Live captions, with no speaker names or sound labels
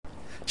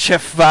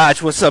Chef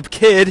Vaj, what's up,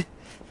 kid?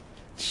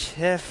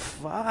 Chef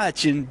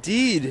Vaj,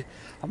 indeed.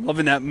 I'm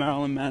loving that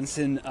Marilyn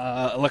Manson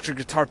electric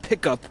guitar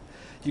pickup.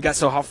 You got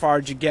so how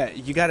far did you get?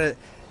 You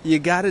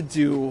gotta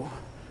do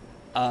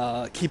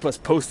keep us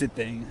posted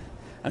thing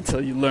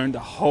until you learn the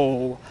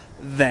whole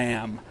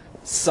damn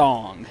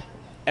song.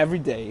 Every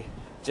day,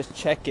 just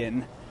check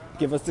in,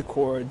 give us the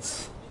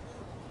chords.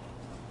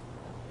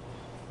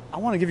 I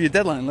want to give you a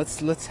deadline.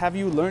 Let's have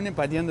you learn it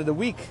by the end of the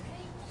week.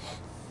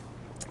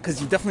 Because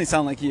you definitely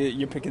sound like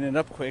you're picking it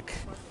up quick,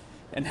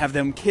 and have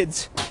them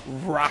kids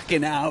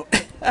rocking out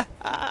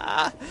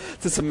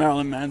to some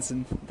Marilyn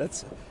Manson.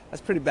 That's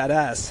pretty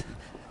badass.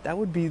 That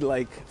would be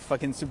like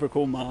fucking super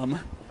cool, mom,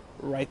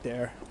 right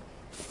there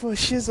for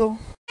shizzle.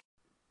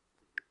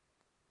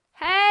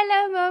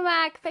 Hello,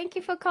 Momac. Thank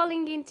you for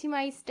calling into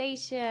my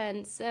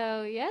station.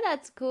 So yeah,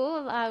 that's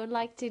cool. I would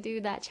like to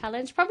do that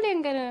challenge. Probably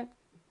I'm gonna.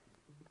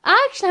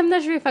 Actually, I'm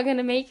not sure if I'm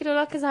gonna make it or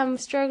not because I'm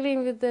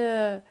struggling with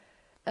the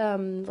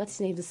what's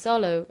his name, the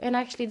solo, and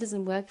actually it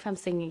doesn't work if I'm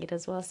singing it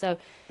as well. So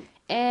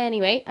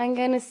anyway, I'm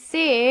gonna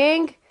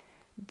sing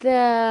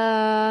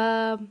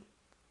the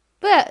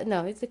but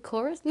no, it's the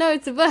chorus. No,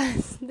 it's the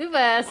verse. The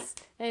verse,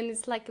 and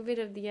it's like a bit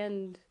of the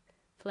end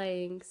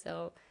playing.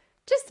 So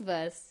just the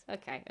verse.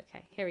 Okay,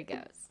 here he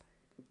goes.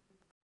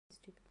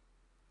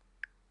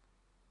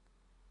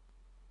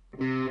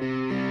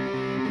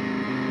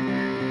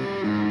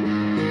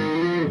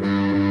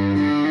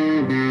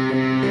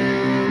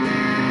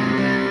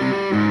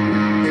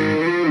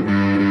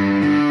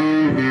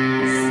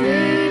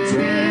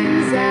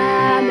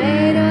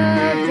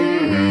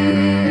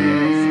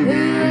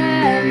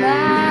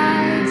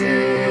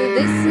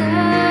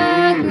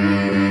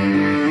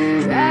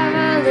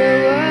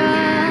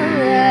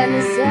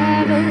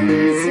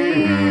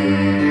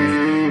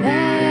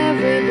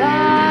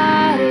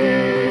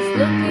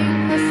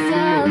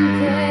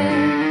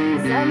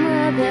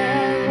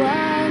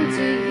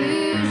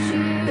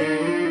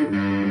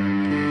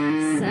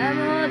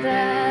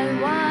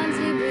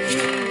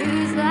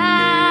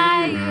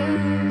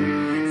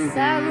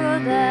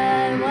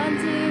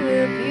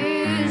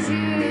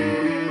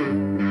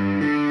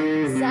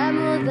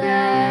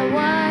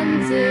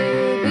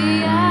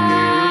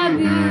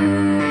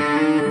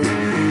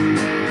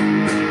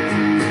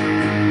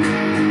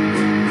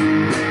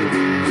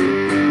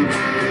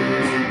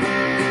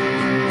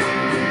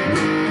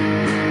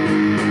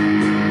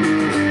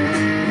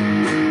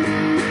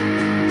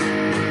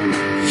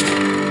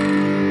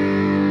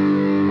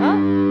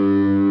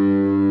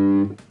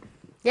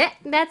 Yeah,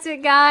 that's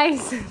it,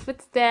 guys, for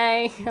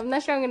today. I'm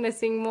not sure I'm gonna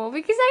sing more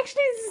because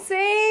actually it's the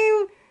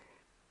same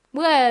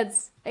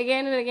words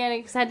again and again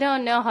because I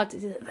don't know how to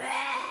do it.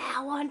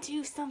 I want to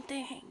do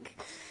something.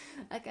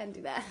 I can't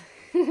do that.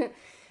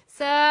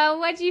 So,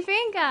 what do you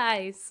think,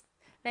 guys?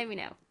 Let me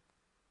know.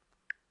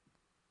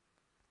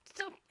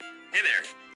 Hey there.